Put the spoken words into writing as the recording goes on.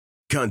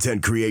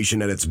Content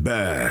creation at its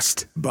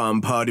best.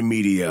 Bombpod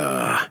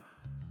Media.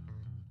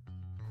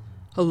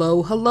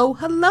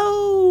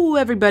 Hello,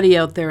 everybody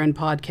out there in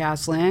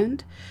podcast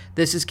land.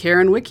 This is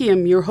Karen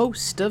Wickiam, your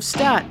host of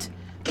STAT,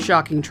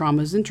 Shocking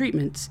Traumas and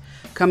Treatments,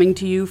 coming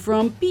to you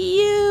from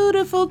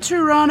beautiful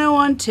Toronto,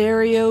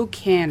 Ontario,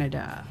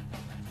 Canada.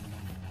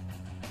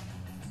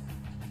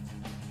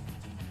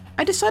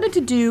 I decided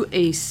to do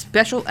a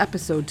special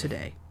episode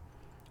today.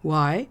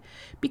 Why?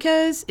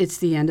 Because it's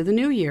the end of the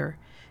new year.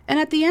 And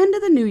at the end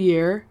of the new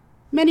year,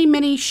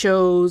 many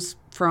shows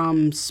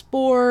from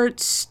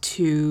sports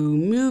to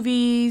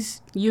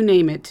movies, you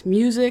name it,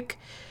 music,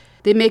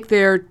 they make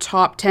their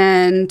top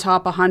 10,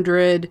 top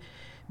 100,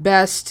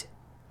 best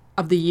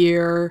of the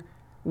year,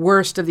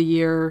 worst of the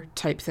year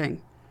type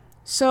thing.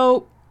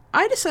 So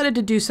I decided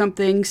to do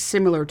something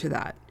similar to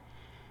that.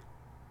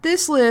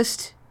 This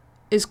list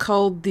is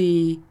called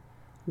the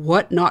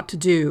What Not to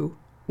Do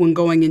when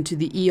going into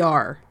the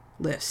ER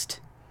list.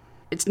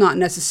 It's not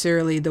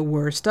necessarily the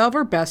worst of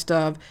or best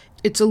of.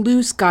 It's a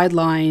loose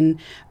guideline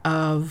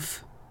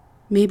of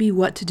maybe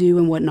what to do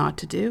and what not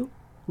to do,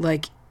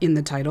 like in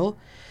the title,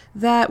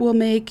 that will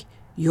make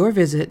your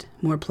visit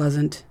more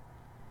pleasant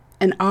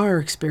and our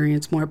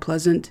experience more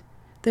pleasant,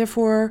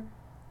 therefore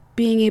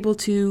being able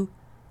to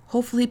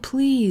hopefully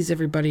please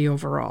everybody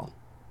overall.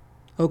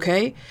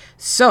 Okay,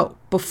 so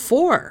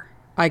before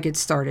I get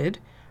started,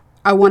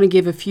 I want to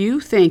give a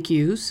few thank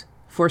yous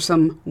for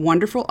some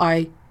wonderful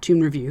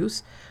iTunes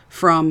reviews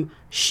from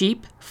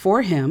Sheep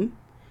for Him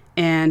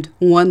and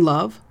One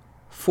Love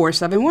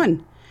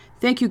 471.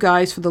 Thank you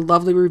guys for the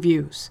lovely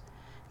reviews.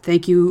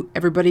 Thank you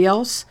everybody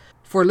else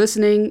for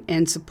listening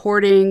and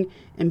supporting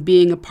and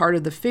being a part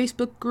of the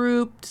Facebook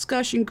group,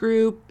 discussion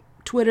group,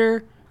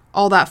 Twitter,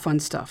 all that fun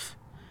stuff.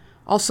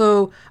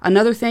 Also,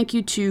 another thank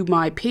you to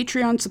my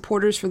Patreon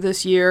supporters for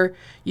this year.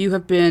 You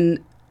have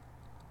been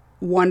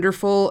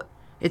wonderful.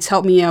 It's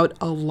helped me out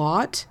a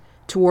lot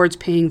towards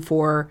paying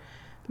for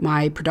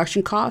my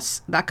production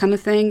costs, that kind of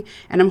thing.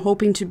 And I'm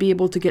hoping to be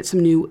able to get some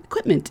new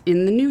equipment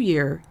in the new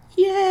year.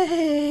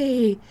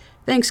 Yay!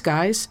 Thanks,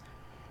 guys.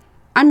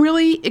 I'm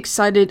really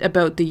excited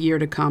about the year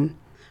to come.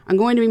 I'm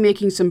going to be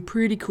making some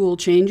pretty cool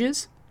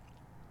changes.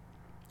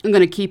 I'm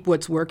going to keep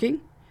what's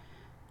working.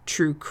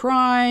 True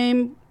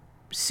crime,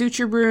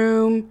 suture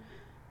room,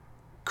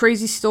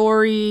 crazy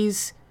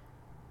stories,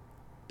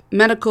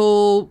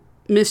 medical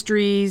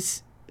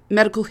mysteries,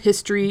 medical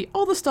history,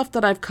 all the stuff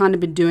that I've kind of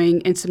been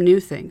doing, and some new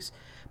things.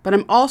 But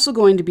I'm also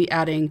going to be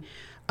adding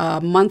a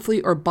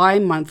monthly or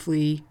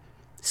bi-monthly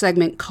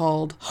segment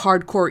called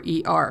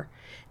Hardcore ER.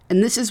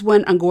 And this is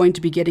when I'm going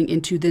to be getting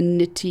into the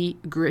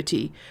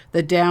nitty-gritty,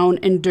 the down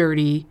and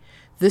dirty,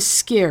 the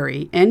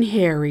scary and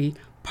hairy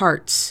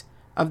parts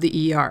of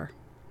the ER.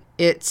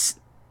 It's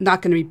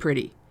not going to be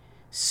pretty.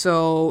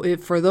 So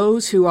for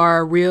those who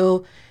are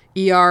real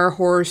ER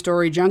horror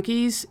story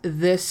junkies,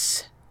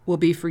 this will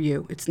be for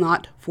you. It's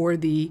not for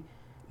the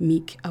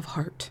meek of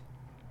heart.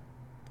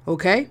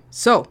 Okay,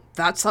 so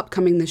that's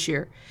upcoming this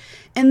year.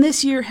 And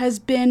this year has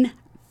been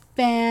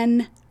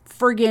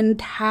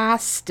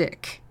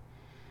fan-friggin-tastic.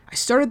 I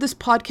started this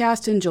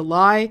podcast in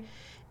July,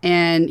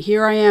 and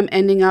here I am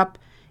ending up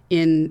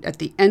at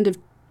the end of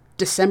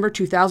December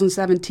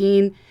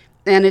 2017,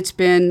 and it's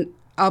been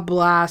a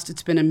blast.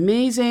 It's been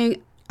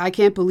amazing. I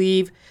can't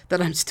believe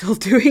that I'm still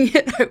doing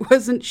it. I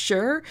wasn't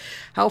sure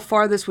how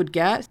far this would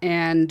get,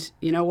 and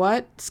you know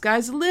what?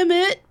 Sky's the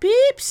limit,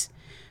 peeps.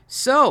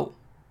 So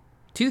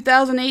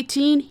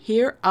 2018,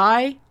 here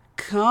I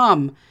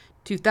come.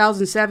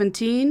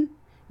 2017,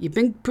 you've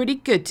been pretty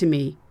good to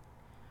me.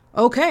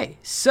 Okay,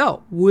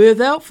 so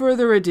without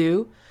further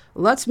ado,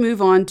 let's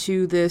move on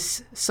to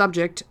this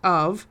subject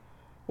of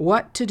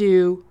what to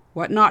do,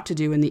 what not to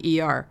do in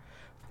the ER.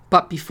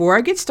 But before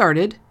I get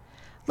started,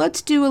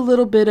 let's do a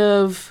little bit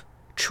of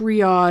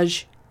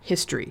triage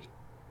history.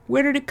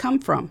 Where did it come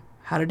from?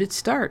 How did it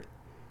start?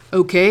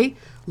 Okay,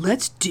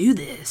 let's do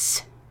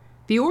this.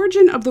 The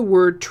origin of the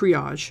word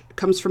triage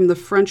comes from the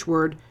French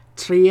word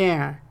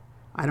trier.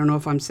 I don't know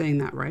if I'm saying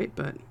that right,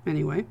 but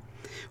anyway,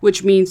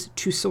 which means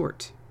to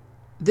sort.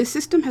 This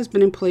system has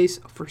been in place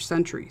for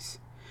centuries.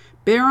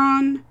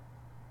 Baron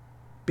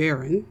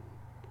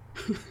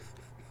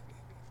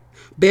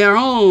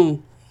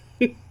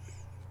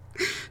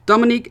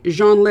Dominique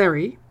Jean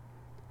Larrey,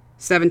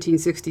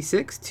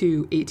 1766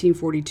 to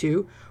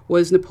 1842,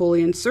 was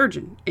Napoleon's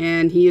surgeon,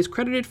 and he is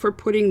credited for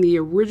putting the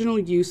original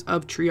use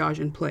of triage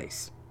in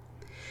place.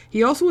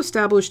 He also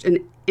established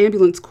an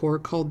ambulance corps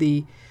called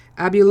the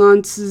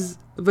Ambulances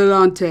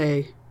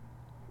Volantes.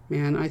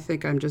 Man, I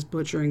think I'm just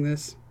butchering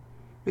this.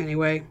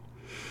 Anyway,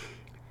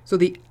 so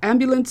the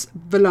Ambulance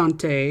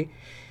Volante,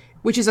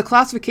 which is a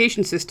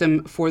classification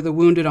system for the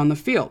wounded on the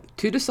field,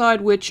 to decide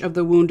which of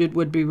the wounded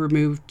would be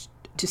removed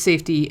to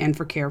safety and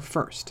for care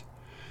first.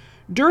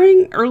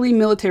 During early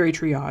military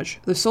triage,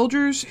 the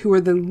soldiers who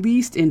were the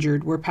least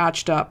injured were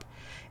patched up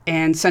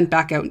and sent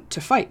back out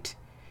to fight.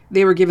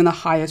 They were given the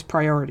highest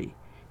priority.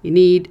 You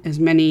need as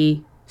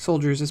many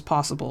soldiers as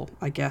possible,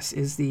 I guess,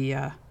 is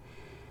the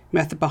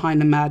method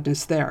behind the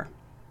madness there.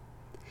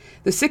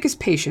 The sickest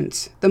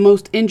patients, the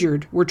most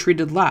injured, were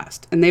treated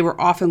last, and they were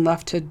often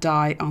left to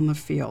die on the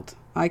field.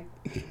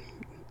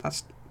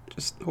 That's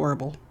just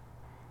horrible.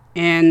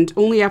 And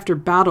only after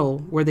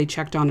battle were they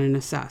checked on and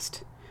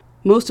assessed,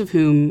 most of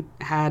whom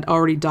had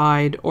already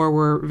died or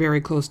were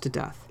very close to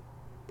death.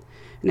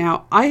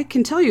 Now, I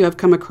can tell you I've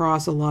come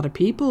across a lot of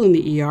people in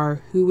the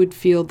ER who would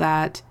feel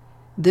that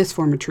this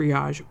form of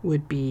triage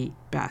would be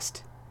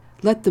best.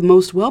 Let the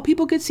most well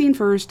people get seen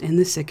first and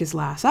the sickest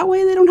last. That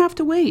way they don't have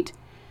to wait.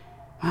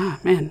 Ah,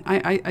 man,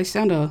 I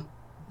sound a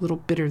little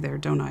bitter there,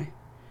 don't I?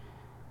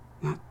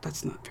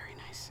 That's not very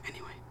nice.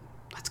 Anyway,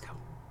 let's go.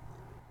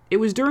 It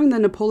was during the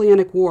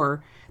Napoleonic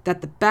War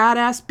that the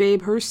badass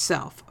babe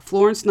herself,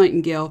 Florence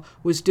Nightingale,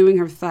 was doing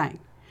her thing.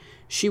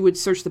 She would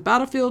search the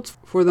battlefields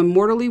for the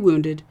mortally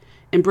wounded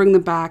and bring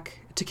them back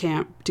to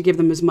camp to give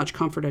them as much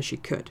comfort as she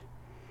could.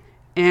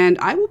 And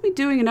I will be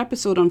doing an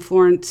episode on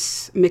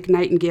Florence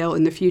McNightingale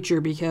in the future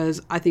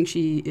because I think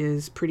she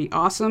is pretty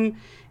awesome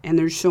and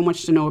there's so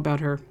much to know about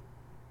her.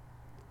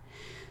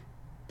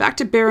 Back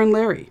to Baron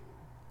Larry.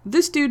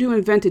 This dude who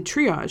invented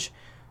triage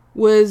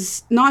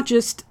was not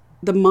just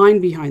the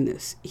mind behind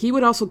this. He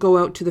would also go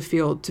out to the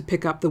field to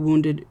pick up the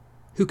wounded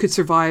who could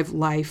survive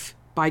life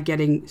by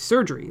getting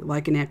surgery,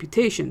 like an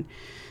amputation.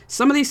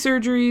 Some of these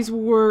surgeries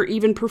were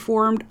even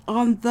performed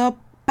on the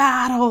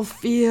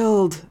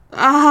battlefield.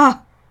 The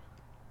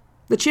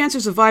chance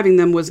of surviving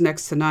them was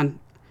next to none.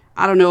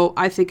 I don't know,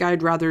 I think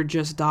I'd rather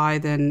just die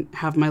than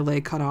have my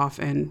leg cut off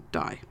and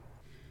die.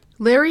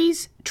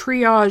 Larry's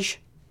triage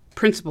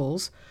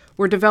principles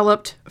were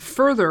developed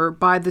further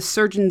by the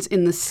surgeons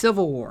in the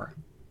Civil War.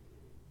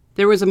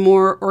 There was a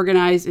more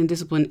organized and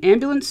disciplined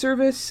ambulance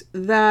service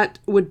that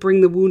would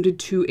bring the wounded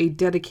to a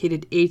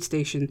dedicated aid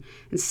station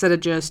instead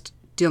of just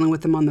dealing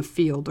with them on the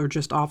field or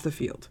just off the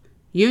field.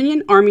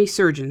 Union Army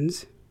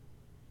surgeons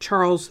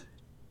Charles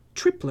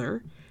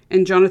Tripler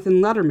and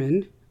Jonathan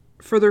Letterman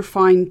further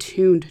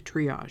fine-tuned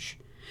triage.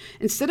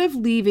 Instead of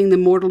leaving the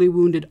mortally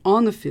wounded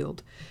on the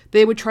field,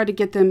 they would try to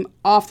get them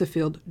off the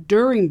field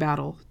during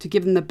battle to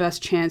give them the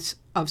best chance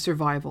of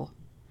survival,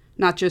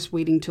 not just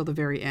waiting till the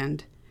very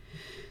end.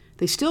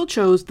 They still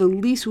chose the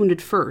least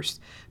wounded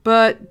first,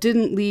 but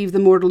didn't leave the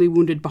mortally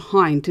wounded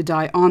behind to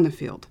die on the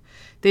field.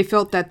 They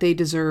felt that they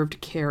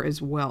deserved care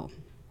as well.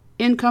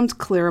 In comes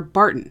Clara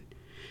Barton.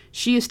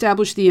 She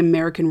established the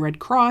American Red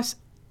Cross.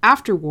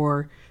 After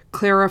war,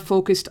 Clara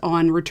focused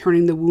on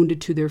returning the wounded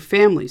to their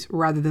families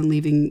rather than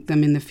leaving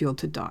them in the field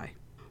to die.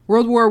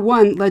 World War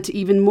I led to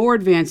even more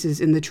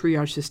advances in the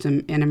triage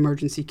system and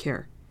emergency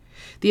care.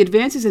 The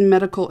advances in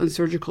medical and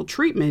surgical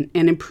treatment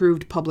and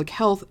improved public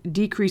health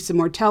decreased the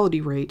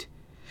mortality rate.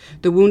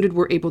 The wounded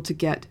were able to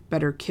get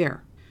better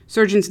care.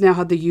 Surgeons now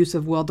had the use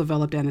of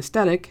well-developed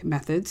anesthetic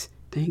methods,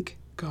 thank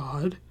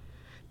God,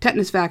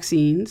 tetanus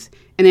vaccines,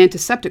 and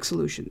antiseptic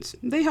solutions.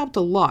 They helped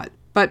a lot,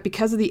 but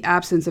because of the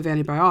absence of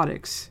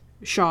antibiotics,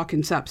 shock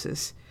and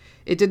sepsis,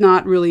 it did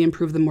not really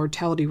improve the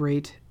mortality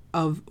rate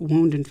of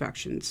wound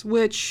infections,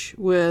 which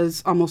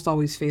was almost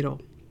always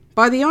fatal.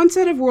 By the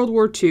onset of World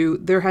War II,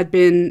 there had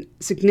been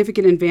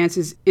significant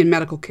advances in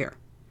medical care.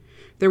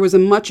 There was a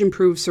much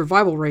improved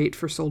survival rate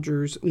for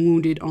soldiers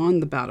wounded on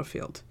the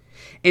battlefield.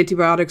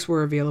 Antibiotics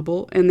were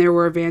available, and there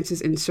were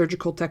advances in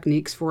surgical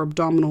techniques for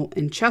abdominal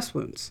and chest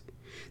wounds.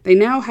 They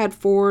now had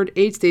forward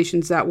aid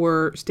stations that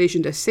were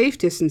stationed a safe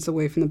distance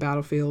away from the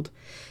battlefield,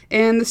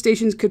 and the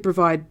stations could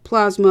provide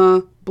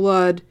plasma,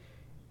 blood,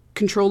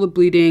 control the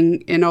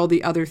bleeding, and all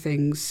the other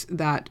things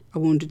that a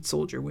wounded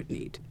soldier would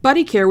need.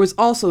 Buddy care was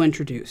also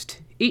introduced.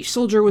 Each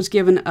soldier was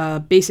given a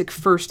basic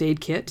first aid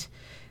kit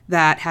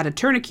that had a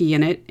tourniquet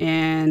in it,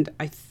 and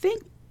I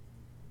think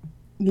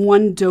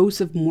 1 dose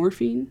of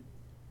morphine,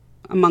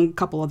 among a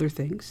couple other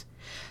things,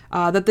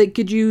 that they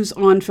could use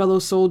on fellow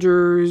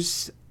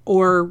soldiers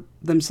or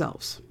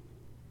themselves.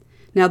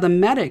 Now, the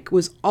medic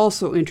was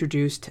also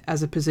introduced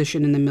as a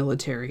position in the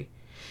military,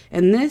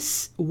 and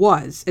this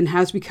was and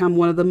has become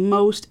one of the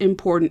most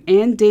important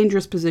and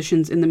dangerous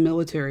positions in the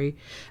military,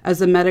 as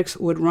the medics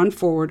would run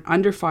forward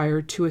under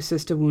fire to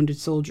assist a wounded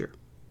soldier.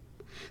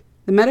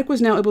 The medic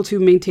was now able to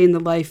maintain the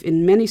life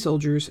in many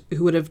soldiers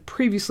who would have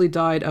previously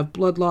died of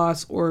blood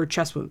loss or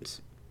chest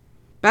wounds.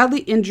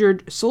 Badly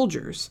injured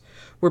soldiers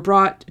were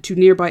brought to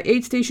nearby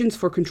aid stations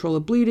for control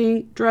of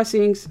bleeding,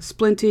 dressings,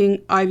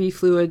 splinting, IV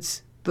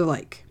fluids, the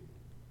like.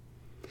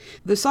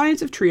 The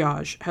science of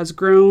triage has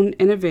grown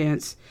and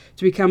advanced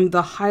to become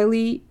the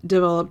highly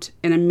developed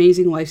and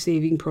amazing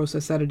life-saving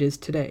process that it is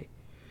today.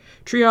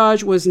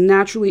 Triage was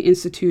naturally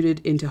instituted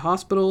into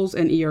hospitals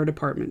and ER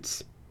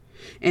departments.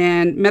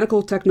 And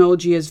medical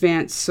technology has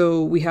advanced,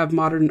 so we have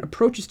modern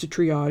approaches to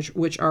triage,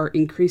 which are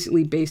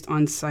increasingly based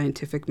on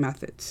scientific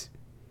methods.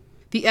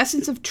 The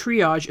essence of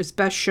triage is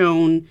best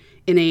shown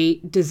in a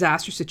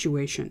disaster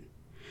situation.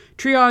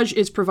 Triage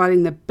is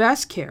providing the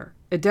best care,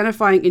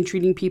 identifying and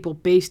treating people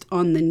based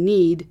on the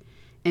need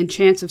and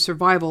chance of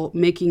survival,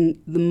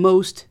 making the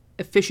most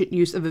efficient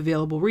use of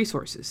available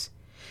resources.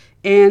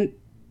 And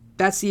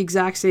that's the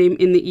exact same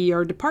in the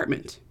ER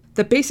department.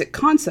 The basic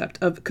concept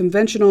of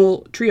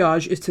conventional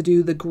triage is to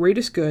do the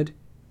greatest good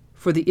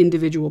for the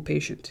individual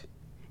patient.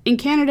 In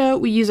Canada,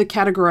 we use a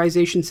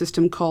categorization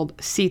system called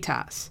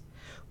CTAS,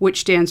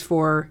 which stands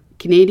for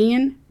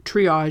Canadian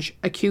Triage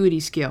Acuity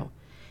Scale.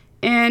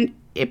 And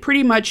it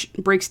pretty much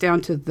breaks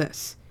down to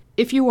this.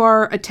 If you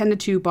are attended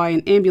to by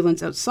an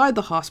ambulance outside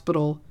the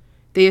hospital,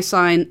 they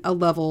assign a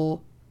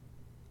level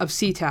of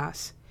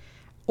CTAS.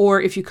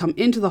 Or if you come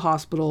into the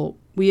hospital,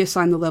 we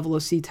assign the level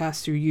of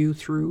CTAS to you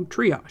through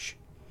triage.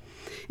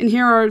 And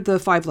here are the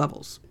 5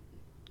 levels.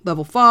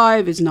 Level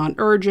 5 is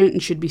non-urgent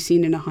and should be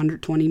seen in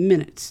 120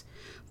 minutes.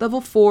 Level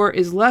 4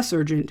 is less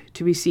urgent,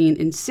 to be seen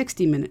in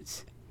 60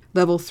 minutes.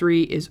 Level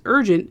 3 is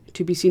urgent,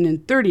 to be seen in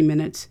 30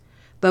 minutes.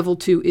 Level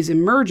 2 is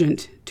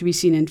emergent, to be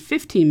seen in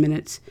 15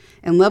 minutes.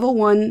 And level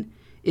 1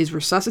 is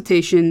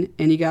resuscitation,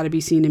 and you got to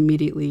be seen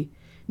immediately.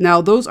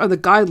 Now, those are the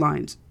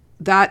guidelines.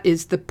 That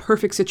is the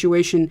perfect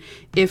situation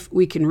if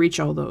we can reach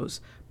all those.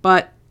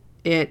 But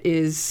it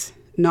is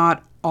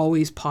not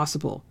always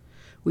possible.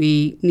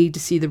 We need to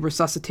see the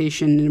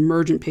resuscitation in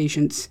emergent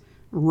patients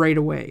right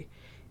away,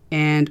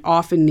 and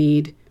often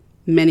need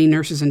many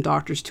nurses and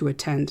doctors to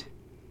attend.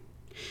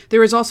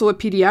 There is also a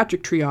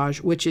pediatric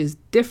triage, which is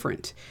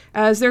different,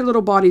 as their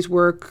little bodies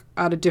work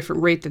at a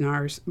different rate than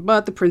ours,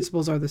 but the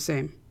principles are the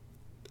same.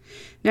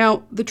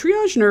 Now, the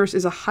triage nurse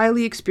is a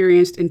highly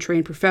experienced and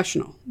trained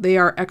professional. They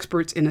are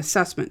experts in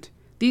assessment.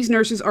 These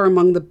nurses are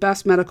among the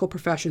best medical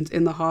professions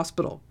in the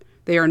hospital.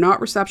 They are not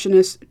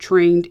receptionists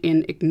trained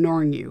in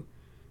ignoring you,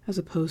 as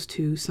opposed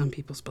to some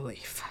people's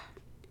belief.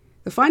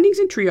 The findings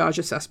in triage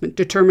assessment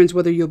determines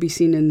whether you'll be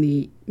seen in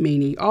the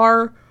main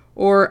ER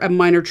or a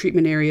minor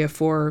treatment area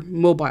for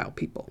mobile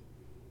people.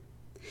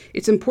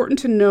 It's important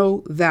to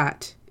know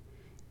that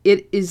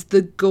it is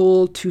the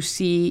goal to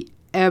see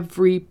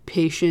every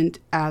patient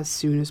as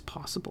soon as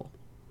possible.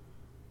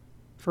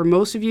 For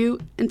most of you,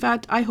 in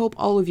fact, I hope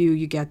all of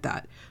you get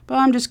that. But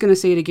I'm just going to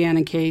say it again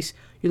in case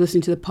you're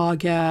listening to the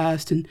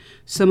podcast and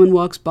someone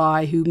walks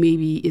by who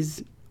maybe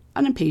is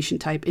an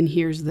impatient type and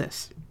hears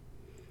this.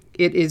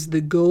 It is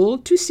the goal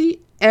to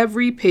see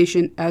every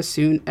patient as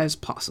soon as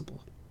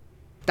possible.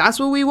 That's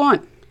what we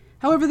want.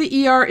 However,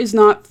 the ER is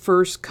not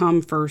first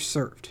come, first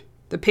served.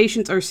 The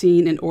patients are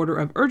seen in order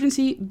of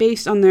urgency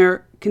based on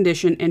their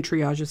condition and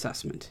triage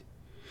assessment.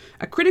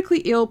 A critically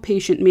ill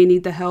patient may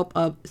need the help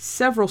of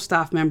several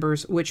staff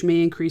members, which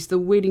may increase the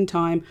waiting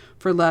time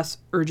for less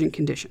urgent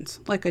conditions,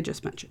 like I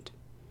just mentioned.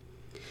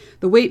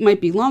 The wait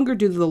might be longer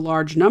due to the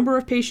large number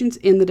of patients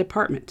in the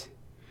department.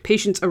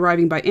 Patients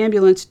arriving by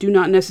ambulance do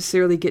not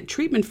necessarily get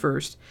treatment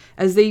first,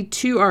 as they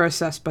too are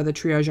assessed by the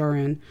triage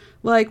RN,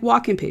 like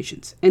walk-in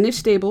patients, and if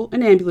stable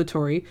and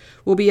ambulatory,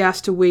 will be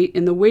asked to wait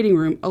in the waiting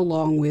room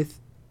along with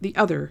the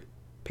other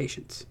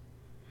patients.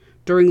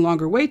 During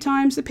longer wait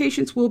times, the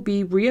patients will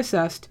be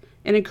reassessed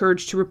and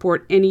encouraged to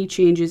report any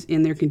changes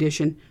in their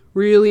condition.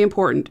 Really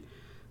important.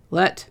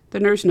 Let the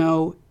nurse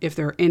know if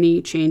there are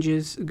any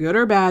changes, good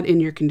or bad, in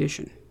your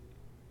condition.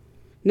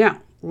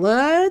 Now,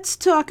 let's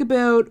talk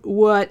about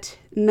what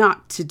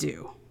not to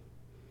do.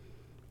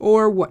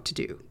 Or what to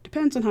do.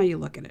 Depends on how you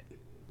look at it.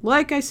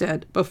 Like I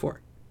said before,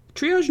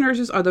 triage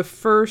nurses are the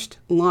first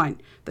line,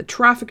 the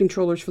traffic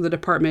controllers for the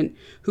department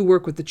who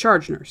work with the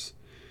charge nurse.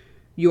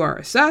 You are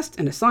assessed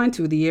and assigned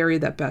to the area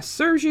that best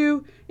serves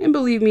you, and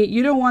believe me,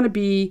 you don't want to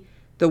be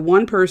the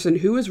one person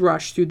who is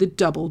rushed through the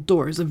double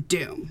doors of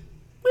doom.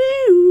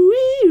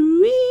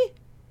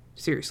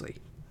 Seriously,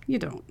 you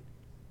don't.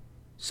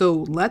 So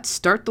let's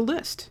start the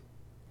list.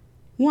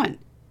 1.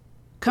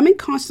 Coming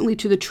constantly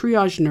to the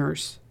triage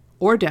nurse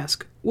or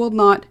desk will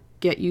not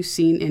get you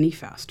seen any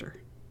faster.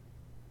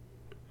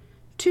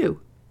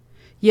 2.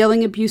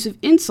 Yelling abusive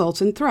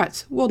insults and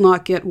threats will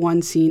not get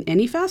one seen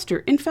any faster.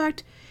 In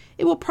fact,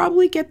 it will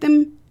probably get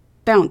them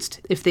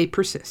bounced if they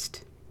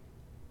persist.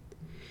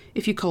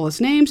 If you call us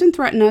names and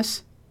threaten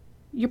us,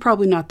 you're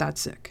probably not that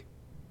sick.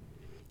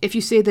 If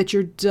you say that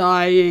you're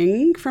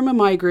dying from a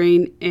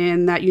migraine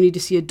and that you need to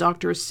see a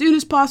doctor as soon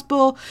as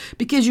possible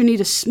because you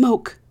need a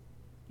smoke,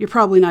 you're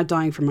probably not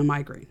dying from a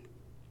migraine.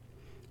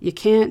 You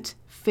can't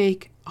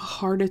fake a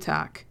heart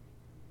attack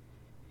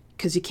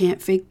because you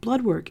can't fake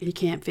blood work and you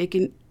can't fake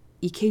an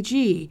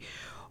EKG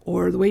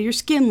or the way your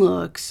skin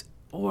looks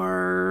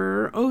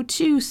or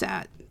O2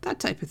 sat, that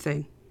type of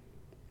thing.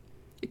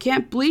 You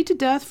can't bleed to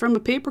death from a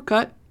paper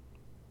cut.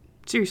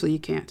 Seriously, you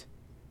can't.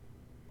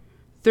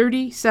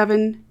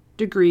 37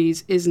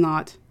 degrees is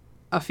not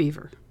a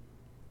fever.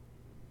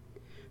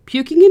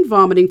 Puking and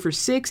vomiting for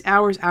 6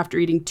 hours after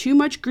eating too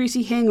much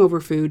greasy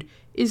hangover food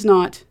is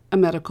not a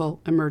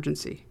medical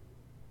emergency.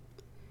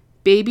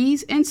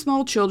 Babies and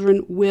small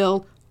children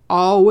will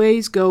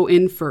always go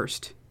in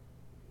first.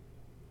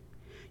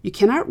 You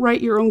cannot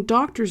write your own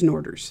doctor's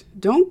orders.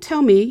 Don't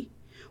tell me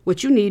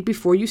what you need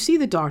before you see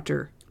the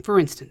doctor. For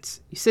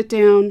instance, you sit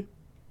down,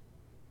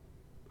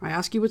 I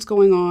ask you what's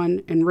going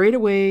on, and right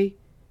away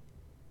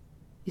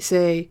you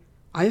say,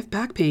 I have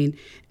back pain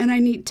and I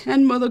need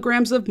 10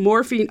 milligrams of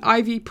morphine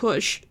IV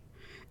push.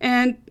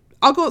 And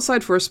I'll go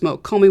outside for a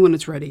smoke. Call me when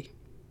it's ready.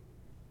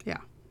 Yeah.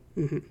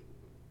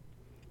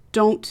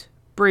 Don't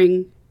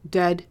bring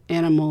dead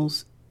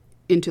animals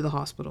into the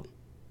hospital.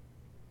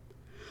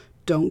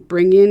 Don't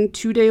bring in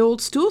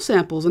 2-day-old stool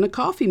samples in a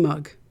coffee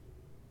mug.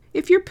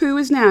 If your poo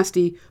is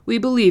nasty, we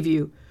believe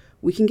you.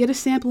 We can get a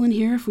sample in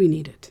here if we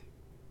need it.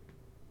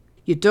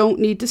 You don't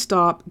need to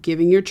stop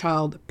giving your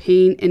child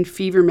pain and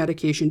fever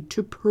medication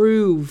to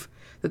prove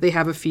that they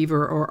have a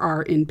fever or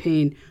are in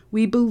pain.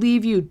 We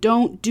believe you.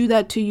 Don't do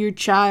that to your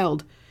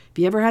child. If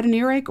you ever had an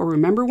earache or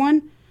remember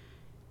one,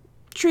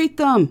 treat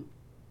them.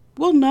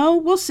 We'll know.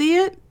 We'll see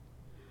it.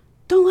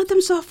 Don't let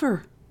them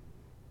suffer.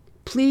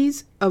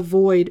 Please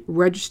avoid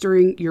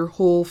registering your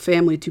whole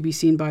family to be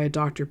seen by a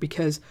doctor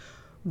because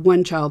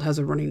one child has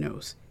a runny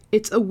nose.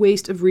 It's a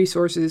waste of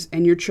resources,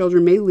 and your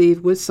children may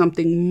leave with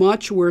something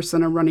much worse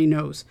than a runny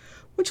nose,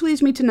 which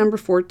leads me to number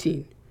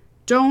 14.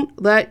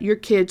 Don't let your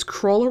kids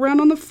crawl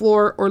around on the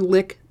floor or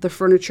lick the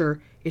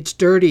furniture. It's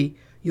dirty.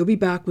 You'll be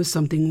back with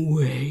something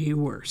way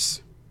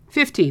worse.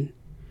 15.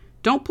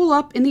 Don't pull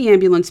up in the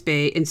ambulance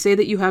bay and say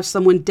that you have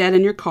someone dead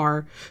in your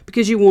car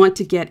because you want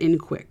to get in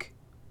quick.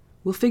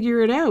 We'll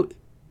figure it out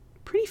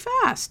pretty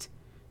fast.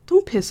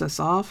 Don't piss us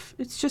off.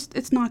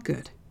 It's not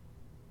good.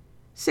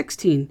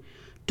 16.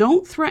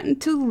 Don't threaten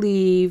to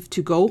leave,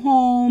 to go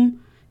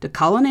home, to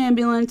call an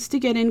ambulance to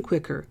get in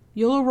quicker.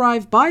 You'll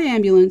arrive by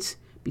ambulance,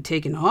 be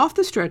taken off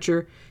the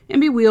stretcher,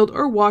 and be wheeled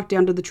or walked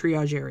down to the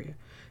triage area.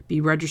 Be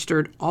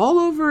registered all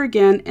over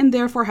again and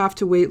therefore have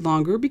to wait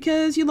longer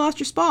because you lost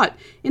your spot.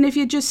 And if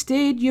you just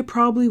stayed, you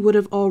probably would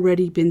have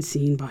already been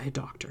seen by a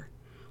doctor.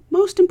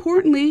 Most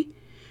importantly,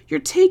 you're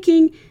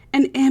taking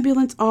an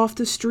ambulance off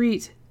the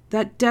street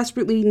that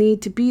desperately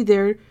need to be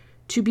there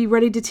to be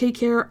ready to take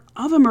care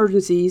of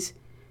emergencies,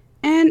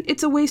 and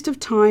it's a waste of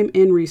time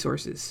and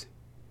resources.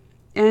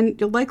 And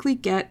you'll likely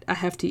get a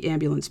hefty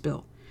ambulance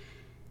bill.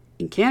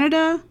 In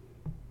Canada,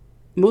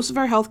 most of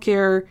our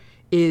healthcare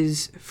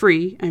is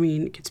free. I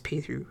mean, it gets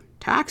paid through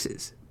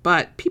taxes,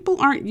 but people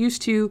aren't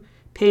used to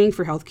paying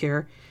for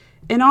healthcare,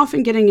 and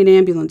often getting an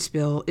ambulance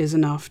bill is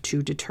enough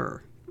to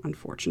deter.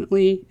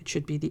 Unfortunately, it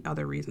should be the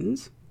other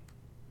reasons.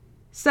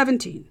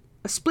 17.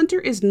 A splinter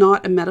is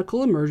not a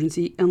medical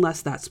emergency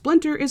unless that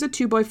splinter is a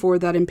 2x4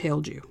 that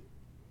impaled you.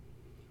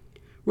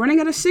 Running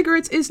out of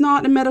cigarettes is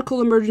not a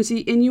medical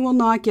emergency, and you will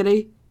not get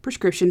a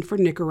prescription for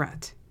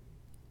Nicorette.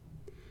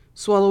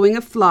 Swallowing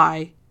a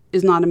fly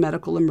is not a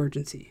medical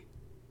emergency.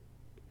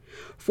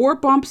 4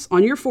 bumps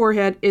on your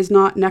forehead is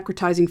not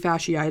necrotizing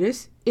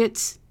fasciitis,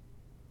 it's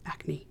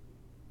acne.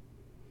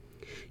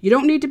 You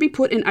don't need to be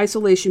put in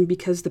isolation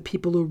because the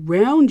people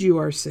around you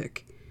are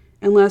sick,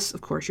 unless,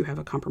 of course, you have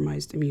a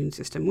compromised immune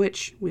system,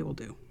 which we will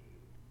do.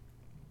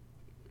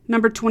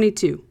 Number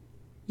 22.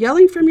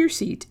 Yelling from your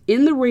seat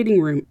in the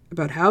waiting room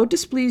about how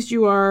displeased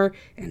you are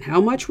and how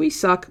much we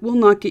suck will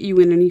not get you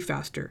in any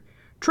faster.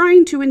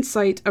 Trying to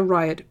incite a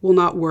riot will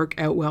not work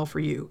out well for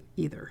you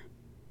either.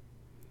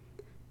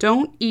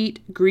 Don't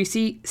eat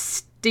greasy,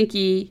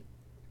 stinky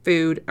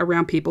food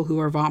around people who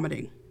are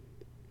vomiting.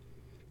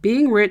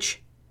 Being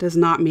rich does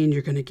not mean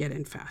you're going to get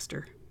in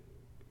faster.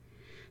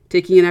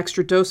 Taking an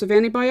extra dose of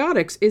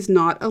antibiotics is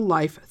not a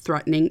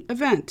life-threatening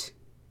event.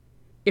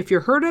 If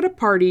you're hurt at a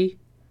party,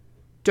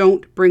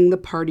 don't bring the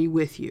party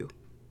with you.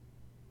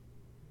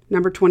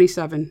 Number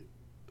 27.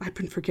 I've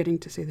been forgetting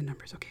to say the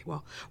numbers. Okay,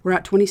 well, we're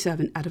at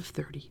 27 out of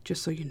 30,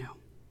 just so you know.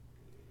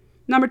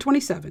 Number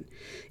 27.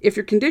 If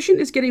your condition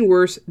is getting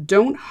worse,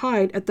 don't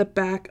hide at the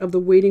back of the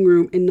waiting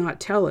room and not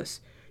tell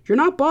us. You're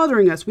not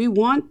bothering us. We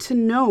want to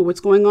know what's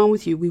going on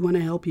with you. We want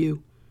to help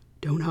you.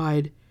 Don't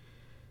hide.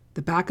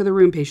 The back of the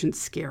room patients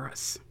scare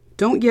us.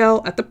 Don't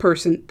yell at the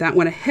person that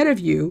went ahead of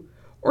you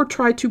or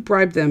try to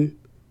bribe them.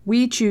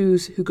 We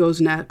choose who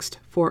goes next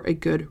for a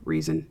good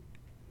reason.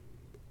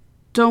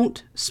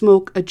 Don't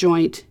smoke a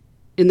joint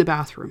in the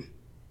bathroom.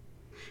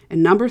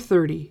 And number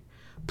 30,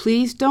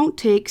 please don't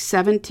take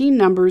 17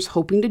 numbers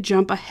hoping to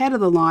jump ahead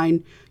of the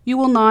line. You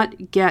will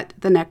not get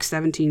the next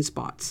 17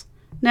 spots.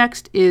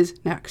 Next is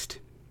next.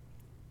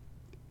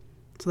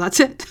 So that's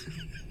it.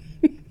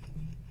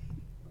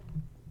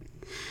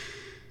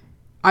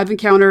 I've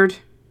encountered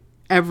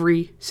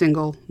every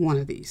single one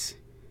of these.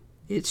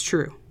 It's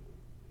true.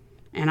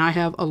 And I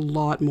have a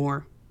lot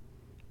more.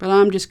 But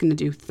I'm just going to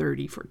do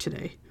 30 for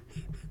today.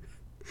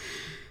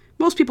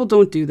 Most people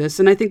don't do this,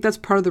 and I think that's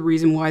part of the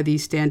reason why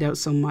these stand out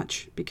so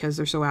much, because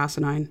they're so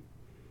asinine.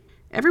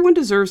 Everyone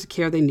deserves the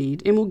care they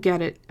need, and will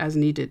get it as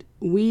needed.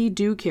 We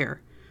do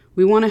care.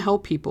 We want to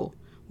help people.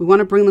 We want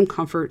to bring them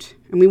comfort,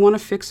 and we want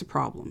to fix a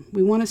problem.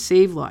 We want to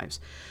save lives.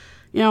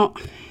 You know,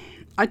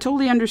 I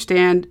totally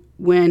understand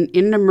when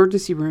in an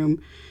emergency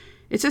room,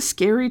 it's a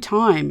scary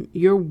time.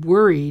 You're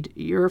worried.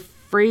 You're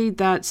afraid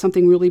that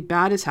something really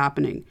bad is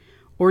happening,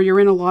 or you're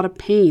in a lot of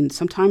pain.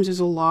 Sometimes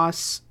there's a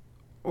loss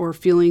or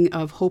feeling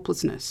of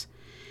hopelessness.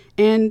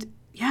 And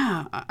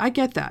yeah, I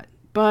get that.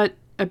 But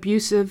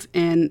abusive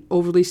and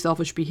overly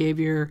selfish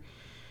behavior,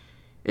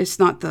 it's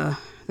not the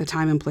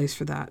time and place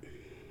for that.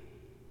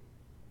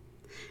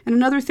 And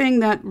another thing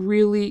that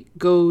really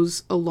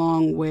goes a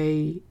long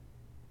way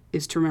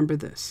is to remember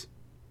this.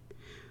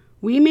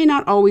 We may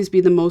not always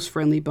be the most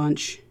friendly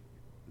bunch,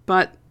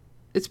 but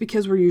it's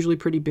because we're usually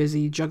pretty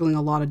busy juggling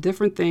a lot of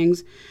different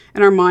things,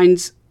 and our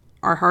minds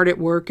are hard at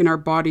work and our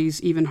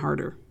bodies even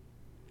harder.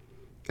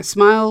 A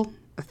smile,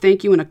 a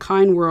thank you, and a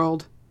kind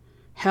world.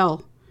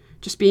 Hell,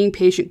 just being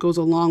patient goes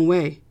a long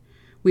way.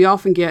 We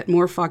often get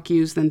more fuck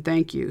yous than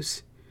thank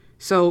yous.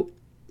 So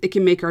it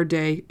can make our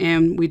day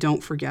and we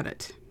don't forget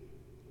it.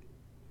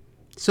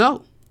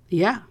 So,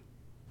 yeah,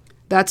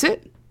 that's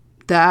it.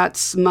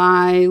 That's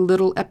my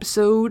little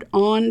episode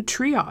on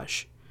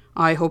triage.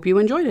 I hope you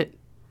enjoyed it.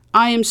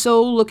 I am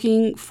so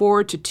looking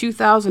forward to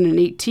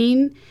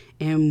 2018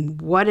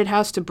 and what it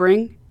has to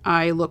bring.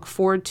 I look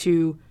forward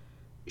to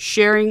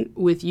sharing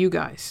with you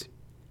guys.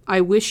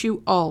 I wish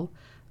you all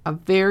a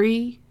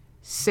very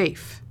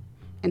safe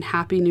and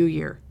happy new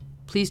year.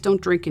 Please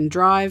don't drink and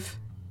drive.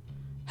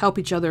 Help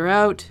each other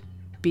out.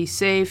 Be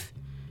safe.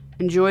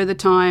 Enjoy the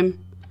time.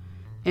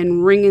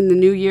 And ring in the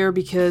new year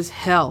because,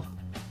 hell,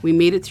 we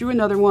made it through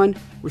another one.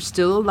 We're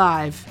still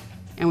alive.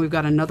 And we've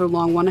got another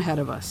long one ahead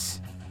of us.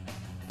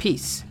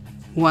 Peace.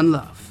 One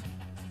love.